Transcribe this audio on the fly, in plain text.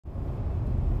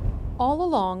All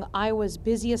along Iowa's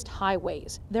busiest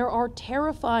highways, there are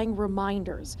terrifying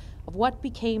reminders of what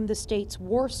became the state's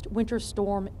worst winter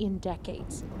storm in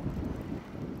decades.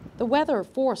 The weather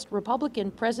forced Republican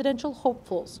presidential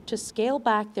hopefuls to scale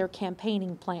back their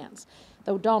campaigning plans,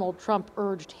 though Donald Trump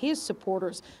urged his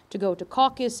supporters to go to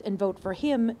caucus and vote for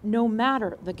him no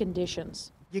matter the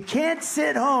conditions. You can't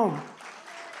sit home.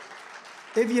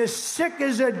 If you're sick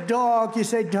as a dog, you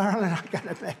say, darling, I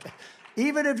gotta make it.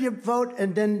 Even if you vote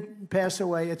and then pass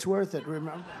away, it's worth it,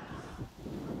 remember?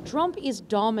 Trump is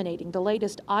dominating the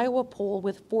latest Iowa poll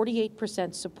with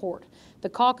 48% support. The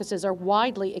caucuses are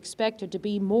widely expected to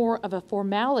be more of a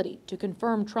formality to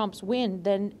confirm Trump's win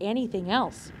than anything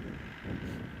else.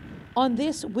 On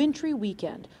this wintry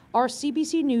weekend, our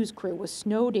CBC News crew was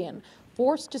snowed in,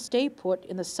 forced to stay put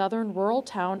in the southern rural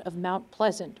town of Mount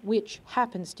Pleasant, which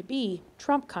happens to be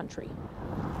Trump country.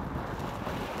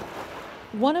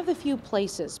 One of the few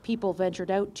places people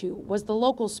ventured out to was the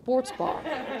local sports bar.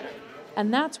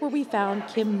 And that's where we found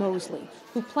Kim Mosley,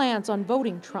 who plans on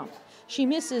voting Trump. She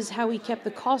misses how he kept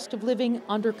the cost of living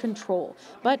under control,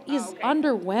 but is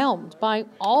underwhelmed by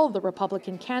all of the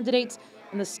Republican candidates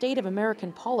and the state of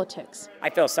American politics. I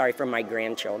feel sorry for my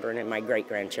grandchildren and my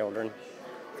great-grandchildren,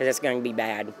 because it's going to be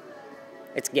bad.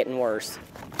 It's getting worse.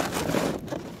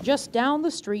 Just down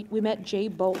the street, we met Jay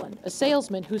Boland, a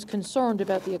salesman who's concerned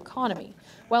about the economy.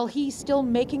 While he's still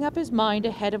making up his mind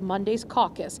ahead of Monday's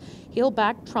caucus, he'll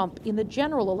back Trump in the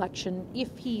general election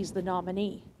if he's the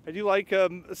nominee. I do like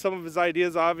some of his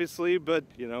ideas, obviously, but,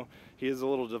 you know, he is a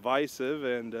little divisive,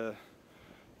 and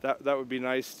that would be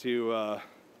nice to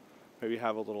maybe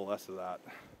have a little less of that.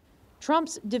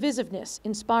 Trump's divisiveness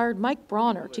inspired Mike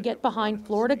Bronner to get behind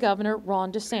Florida Governor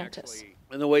Ron DeSantis.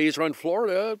 And the way he's run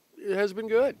Florida, it has been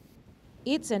good.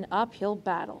 It's an uphill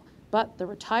battle, but the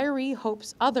retiree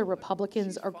hopes other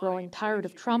Republicans are growing tired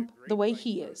of Trump the way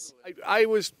he is. I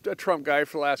was a Trump guy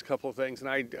for the last couple of things, and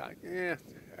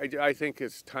I think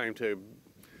it's time to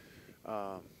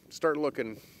start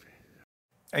looking.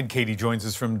 And Katie joins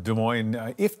us from Des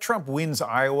Moines. If Trump wins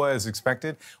Iowa as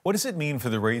expected, what does it mean for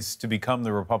the race to become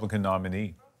the Republican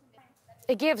nominee?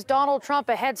 It gives Donald Trump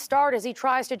a head start as he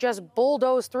tries to just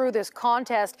bulldoze through this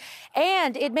contest.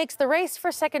 And it makes the race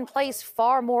for second place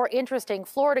far more interesting.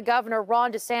 Florida Governor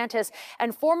Ron DeSantis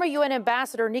and former UN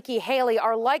Ambassador Nikki Haley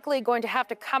are likely going to have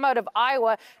to come out of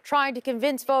Iowa trying to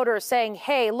convince voters, saying,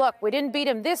 hey, look, we didn't beat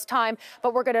him this time,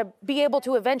 but we're going to be able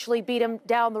to eventually beat him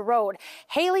down the road.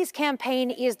 Haley's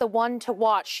campaign is the one to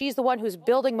watch. She's the one who's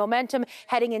building momentum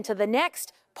heading into the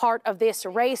next part of this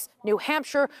race, New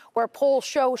Hampshire, where polls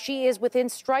show she is within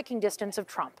striking distance of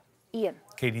Trump. Ian.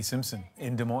 Katie Simpson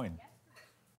in Des Moines.